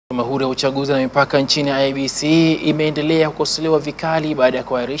Tume huru ya uchaguzi na mipaka nchini IEBC imeendelea kukosolewa vikali baada ya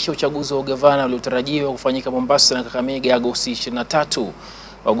kuahirisha uchaguzi wa ugavana uliotarajiwa kufanyika Mombasa na Kakamega Agosti 23.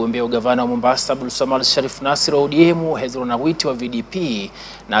 Wagombea ugavana wa Mombasa Abdulsamad Sharif Nasir wa ODM, Hezron Nawiti wa VDP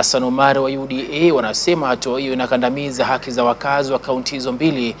na Hassan Omar wa UDA wanasema hatua hiyo inakandamiza haki za wakazi wa kaunti hizo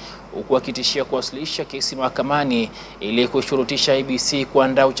mbili, huku wakitishia kuwasilisha kesi mahakamani ili kushurutisha IEBC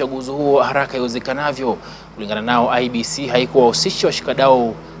kuandaa uchaguzi huo haraka iwezekanavyo. Kulingana nao, IEBC haikuwahusisha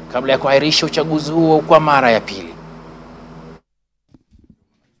washikadau kabla ya kuahirisha uchaguzi huo kwa mara ya pili.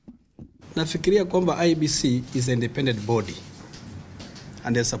 Nafikiria kwamba IEBC is an independent body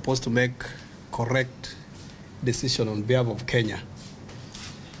and they're supposed to make correct decision on behalf of Kenya.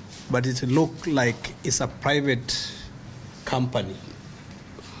 But it looks like it's a private company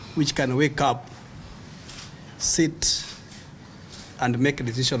which can wake up, sit and make a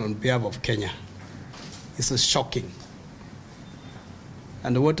decision on behalf of Kenya. It's shocking.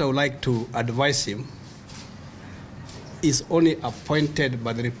 And what I would like to advise him is only appointed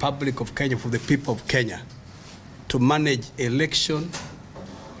by the Republic of Kenya for the people of Kenya to manage election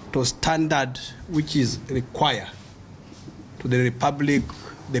to standard which is required to the Republic,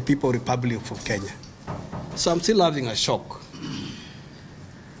 the People Republic of Kenya. So I'm still having a shock.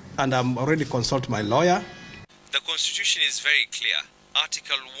 And I'm already consulted my lawyer. The Constitution is very clear.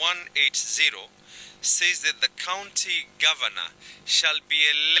 Article 180 says that the county governor shall be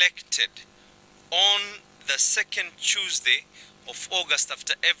elected on the second Tuesday of August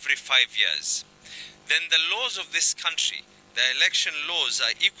after every 5 years. Then the laws of this country, the election laws,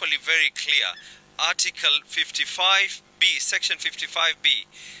 are equally very clear. Article 55B, Section 55B,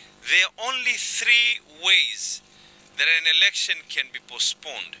 there are only 3 ways that an election can be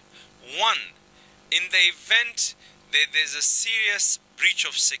postponed. 1, in the event that there's a serious breach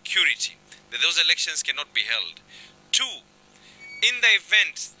of security, that those elections cannot be held. 2, in the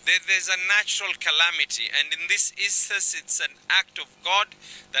event that there's a natural calamity, and in this instance it's an act of God,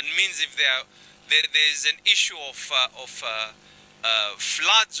 that means if there's an issue of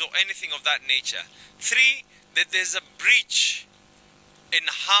floods or anything of that nature. 3, that there's a breach in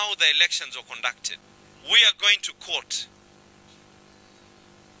how the elections are conducted. We are going to court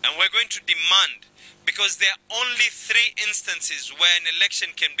and we're going to demand, because there are only 3 instances where an election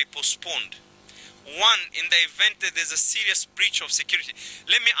can be postponed. 1, in the event that there's a serious breach of security.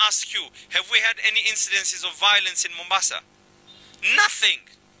 Let me ask you, have we had any incidences of violence in Mombasa? Nothing.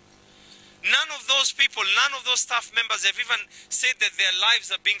 None of those people, none of those staff members have even said that their lives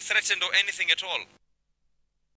are being threatened or anything at all.